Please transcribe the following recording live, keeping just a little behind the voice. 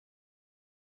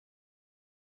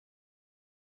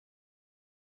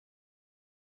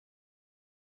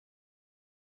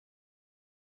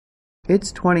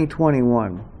It's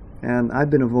 2021, and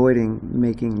I've been avoiding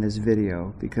making this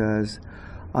video because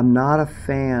I'm not a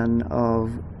fan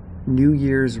of New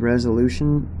Year's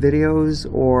resolution videos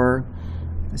or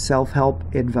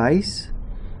self-help advice,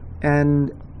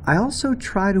 and I also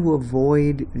try to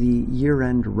avoid the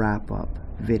year-end wrap-up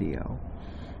video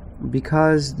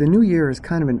because the new year is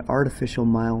kind of an artificial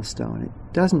milestone.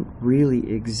 It doesn't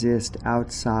really exist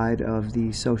outside of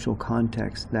the social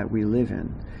context that we live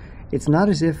in. It's not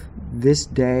as if this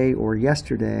day or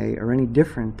yesterday are any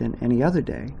different than any other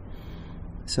day.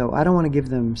 So I don't want to give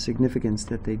them significance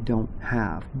that they don't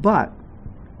have. But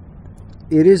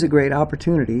it is a great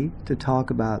opportunity to talk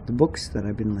about the books that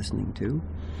I've been listening to.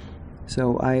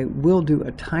 So I will do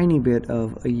a tiny bit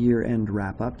of a year-end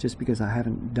wrap-up just because I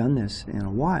haven't done this in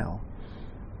a while.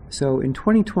 So in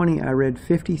 2020, I read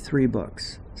 53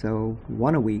 books, so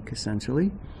one a week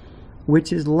essentially,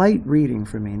 which is light reading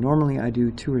for me. Normally I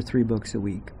do 2 or 3 books a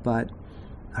week, but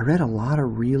I read a lot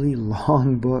of really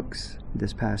long books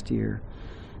this past year.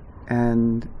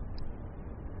 And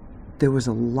there was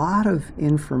a lot of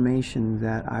information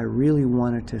that I really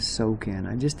wanted to soak in.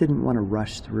 I just didn't want to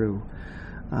rush through.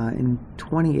 In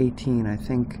 2018, I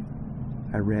think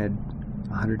I read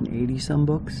 180 some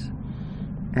books.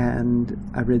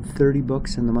 And I read 30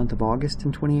 books in the month of August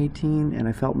in 2018, and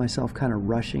I felt myself kind of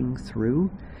rushing through.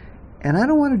 And I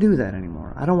don't want to do that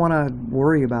anymore. I don't want to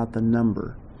worry about the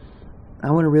number.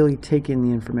 I want to really take in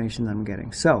the information that I'm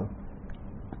getting. So,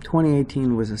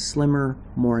 2018 was a slimmer,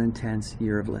 more intense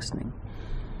year of listening.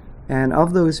 And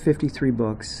of those 53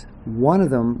 books, one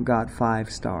of them got 5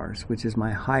 stars, which is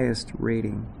my highest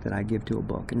rating that I give to a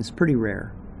book. And it's pretty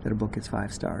rare that a book gets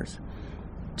 5 stars.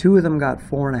 2 of them got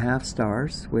 4.5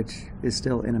 stars, which is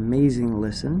still an amazing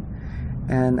listen.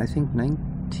 And I think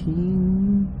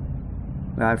 19...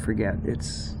 I forget,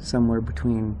 it's somewhere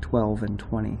between 12 and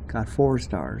 20, got 4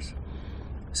 stars.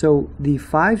 So the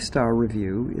 5-star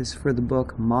review is for the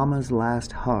book Mama's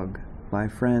Last Hug by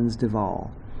Frans de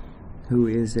Waal, who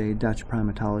is a Dutch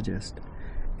primatologist.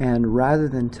 And rather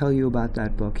than tell you about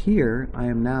that book here, I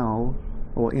am now,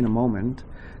 or in a moment,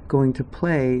 going to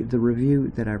play the review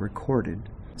that I recorded.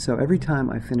 So every time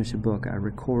I finish a book, I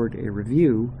record a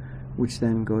review, which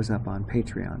then goes up on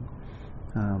Patreon.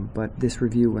 But this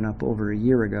review went up over a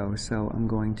year ago, so I'm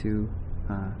going to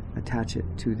attach it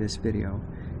to this video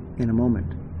in a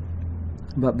moment.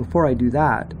 But before I do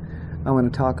that, I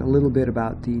want to talk a little bit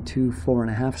about the 2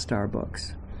 4.5-star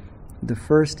books. The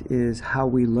first is How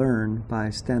We Learn by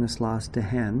Stanislas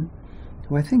Dehaene,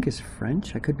 who I think is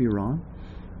French, I could be wrong.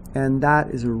 And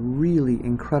that is a really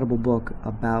incredible book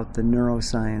about the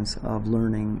neuroscience of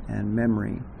learning and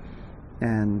memory,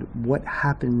 and what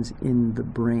happens in the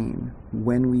brain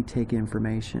when we take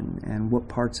information, and what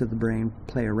parts of the brain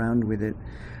play around with it,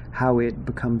 how it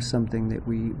becomes something that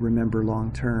we remember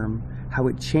long term, how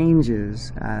it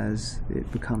changes as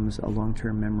it becomes a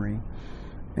long-term memory,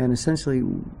 and essentially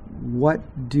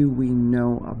what do we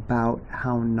know about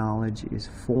how knowledge is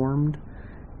formed,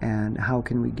 and how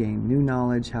can we gain new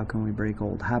knowledge, how can we break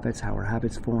old habits, how are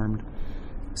habits formed.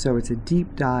 So it's a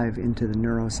deep dive into the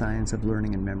neuroscience of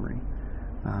learning and memory.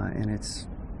 And it's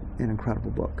an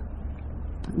incredible book.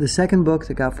 The second book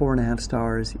that got 4.5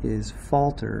 stars is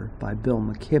Falter by Bill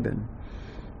McKibben,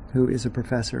 who is a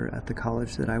professor at the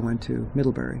college that I went to,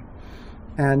 Middlebury.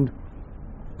 And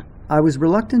I was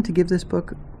reluctant to give this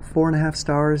book 4.5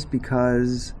 stars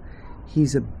because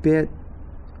he's a bit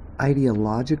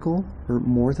ideological, or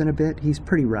more than a bit. He's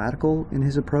pretty radical in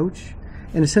his approach.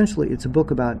 And essentially it's a book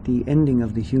about the ending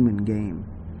of the human game,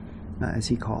 as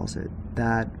he calls it,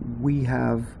 that we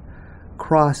have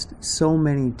crossed so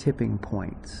many tipping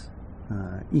points,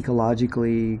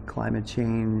 ecologically, climate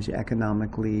change,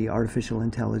 economically, artificial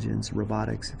intelligence,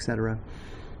 robotics, etc.,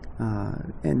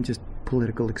 and just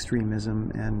political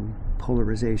extremism and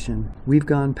polarization. We've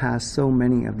gone past so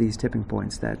many of these tipping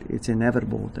points that it's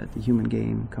inevitable that the human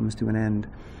game comes to an end.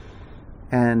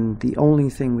 And the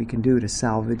only thing we can do to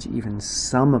salvage even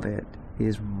some of it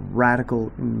is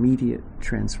radical, immediate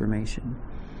transformation,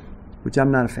 which I'm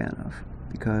not a fan of,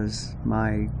 because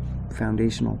my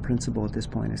foundational principle at this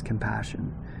point is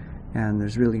compassion, and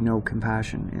there's really no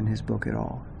compassion in his book at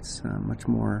all. It's much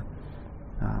more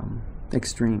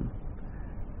extreme.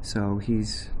 So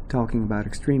he's talking about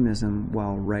extremism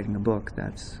while writing a book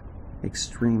that's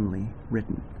extremely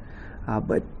written.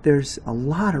 But there's a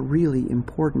lot of really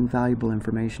important, valuable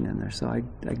information in there. So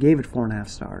I gave it 4.5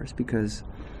 stars because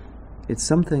it's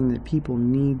something that people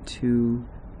need to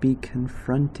be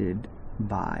confronted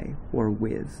by or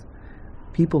with.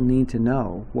 People need to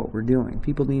know what we're doing.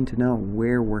 People need to know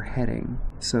where we're heading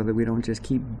so that we don't just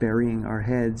keep burying our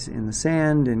heads in the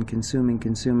sand and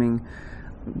consuming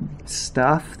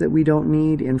stuff that we don't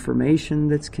need, information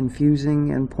that's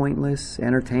confusing and pointless,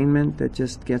 entertainment that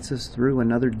just gets us through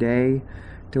another day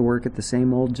to work at the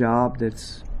same old job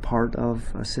that's part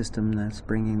of a system that's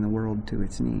bringing the world to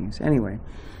its knees. Anyway,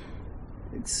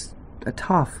 it's a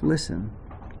tough listen.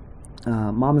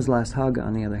 Mama's Last Hug,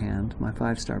 on the other hand, my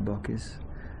 5-star book, is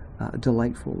a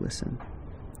delightful listen.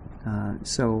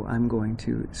 So I'm going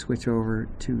to switch over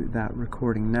to that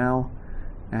recording now,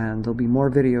 and there'll be more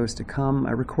videos to come.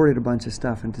 I recorded a bunch of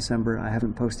stuff in December I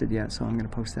haven't posted yet, so I'm going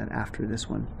to post that after this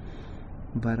one.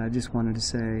 But I just wanted to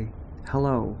say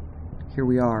hello. Here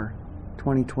we are,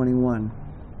 2021.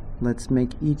 Let's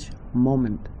make each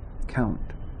moment count.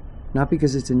 Not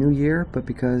because it's a new year, but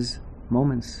because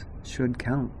moments should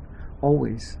count.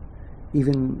 Always.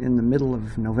 Even in the middle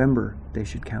of November, they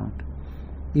should count.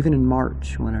 Even in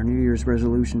March, when our New Year's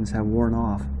resolutions have worn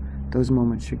off, those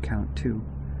moments should count too.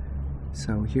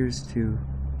 So here's to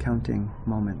counting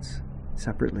moments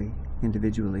separately,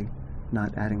 individually,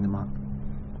 not adding them up.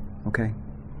 Okay?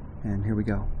 And here we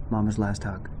go. Mama's Last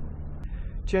Hug.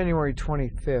 January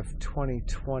 25th,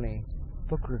 2020.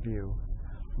 Book review.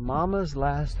 Mama's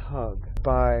Last Hug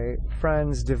by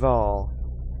Frans de Waal.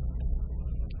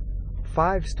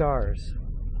 5 stars.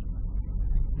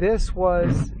 This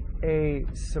was a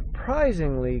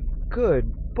surprisingly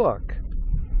good book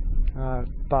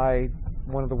by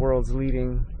one of the world's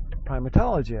leading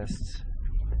primatologists,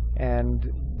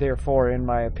 and therefore, in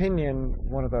my opinion,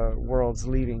 one of the world's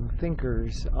leading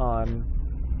thinkers on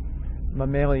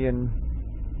mammalian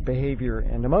behavior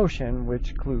and emotion,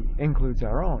 which includes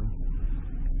our own.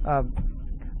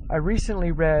 I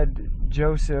recently read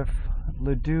Joseph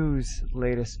Ledoux's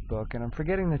latest book, and I'm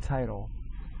forgetting the title,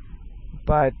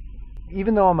 but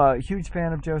even though I'm a huge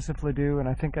fan of Joseph Ledoux, and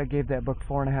I think I gave that book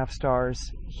 4.5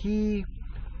 stars, he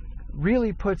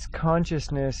really puts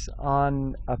consciousness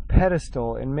on a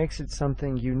pedestal and makes it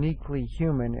something uniquely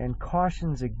human, and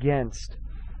cautions against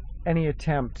any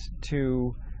attempt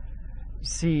to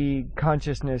see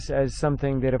consciousness as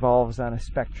something that evolves on a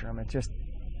spectrum. It just,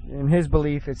 in his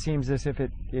belief, it seems as if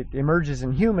it emerges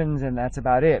in humans and that's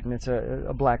about it, and it's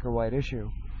a black or white issue.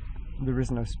 There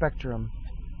is no spectrum.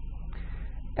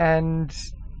 And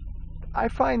I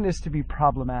find this to be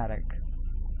problematic.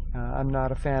 I'm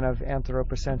not a fan of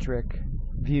anthropocentric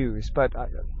views, but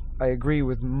I agree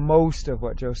with most of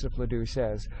what Joseph Ledoux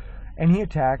says. And he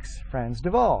attacks Frans de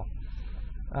Waal,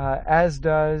 as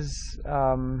does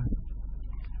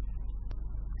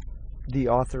the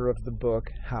author of the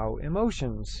book How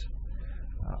Emotions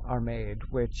Are Made,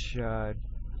 which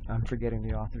I'm forgetting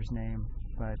the author's name,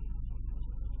 but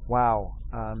wow,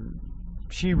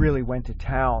 she really went to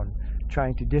town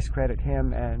trying to discredit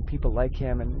him and people like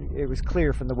him, and it was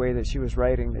clear from the way that she was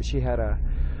writing that she had a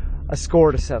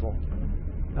score to settle,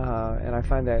 and I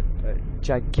find that a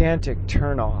gigantic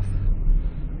turnoff.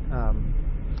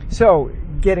 So,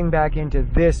 getting back into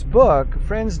this book,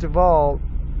 Frans de Waal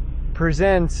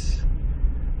presents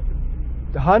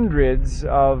hundreds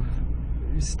of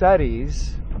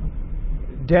studies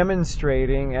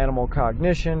demonstrating animal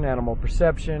cognition, animal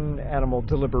perception, animal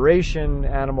deliberation,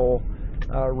 animal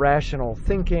rational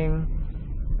thinking,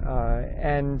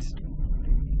 and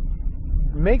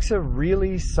makes a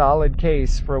really solid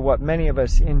case for what many of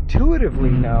us intuitively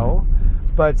know,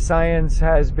 but science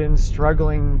has been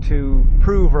struggling to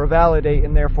prove or validate,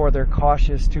 and therefore they're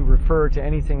cautious to refer to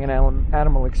anything in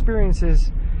animal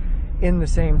experiences in the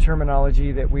same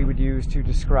terminology that we would use to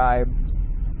describe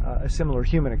a similar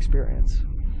human experience.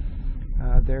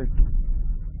 They're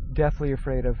deathly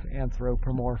afraid of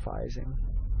anthropomorphizing.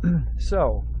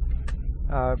 So,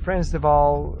 Frans de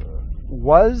Waal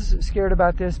was scared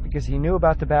about this because he knew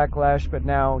about the backlash, but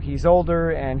now he's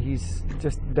older and he's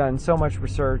just done so much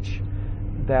research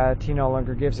that he no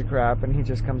longer gives a crap, and he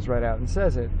just comes right out and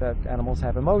says it, that animals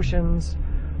have emotions.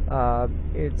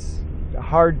 It's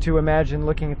hard to imagine,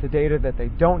 looking at the data, that they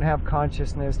don't have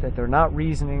consciousness, that they're not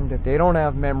reasoning, that they don't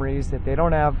have memories, that they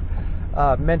don't have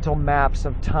mental maps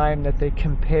of time that they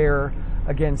compare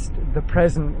against the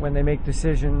present when they make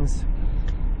decisions.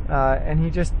 And he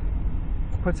just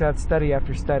puts out study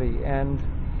after study, and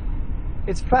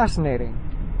it's fascinating.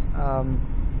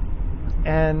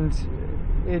 And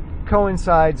it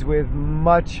coincides with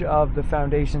much of the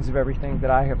foundations of everything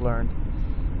that I have learned.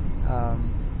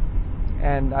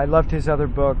 And I loved his other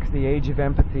book, The Age of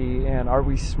Empathy, and Are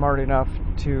We Smart Enough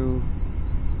to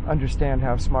Understand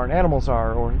How Smart Animals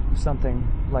Are, or something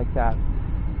like that.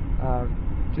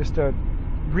 Just a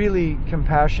really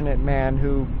compassionate man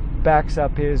who backs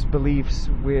up his beliefs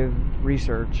with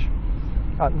research.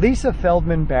 Lisa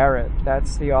Feldman Barrett,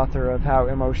 that's the author of How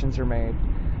Emotions Are Made.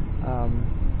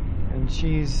 And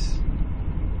she's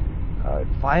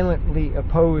violently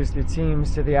opposed, it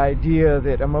seems, to the idea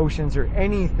that emotions are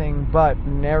anything but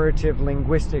narrative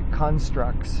linguistic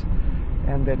constructs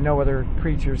and that no other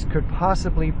creatures could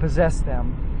possibly possess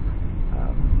them.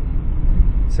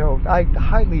 So I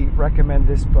highly recommend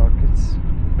this book. It's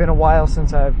been a while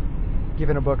since I've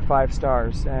given a book 5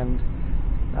 stars, and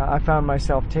I found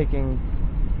myself taking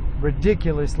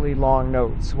ridiculously long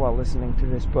notes while listening to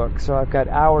this book. So I've got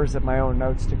hours of my own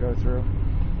notes to go through.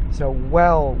 So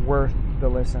well worth the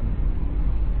listen.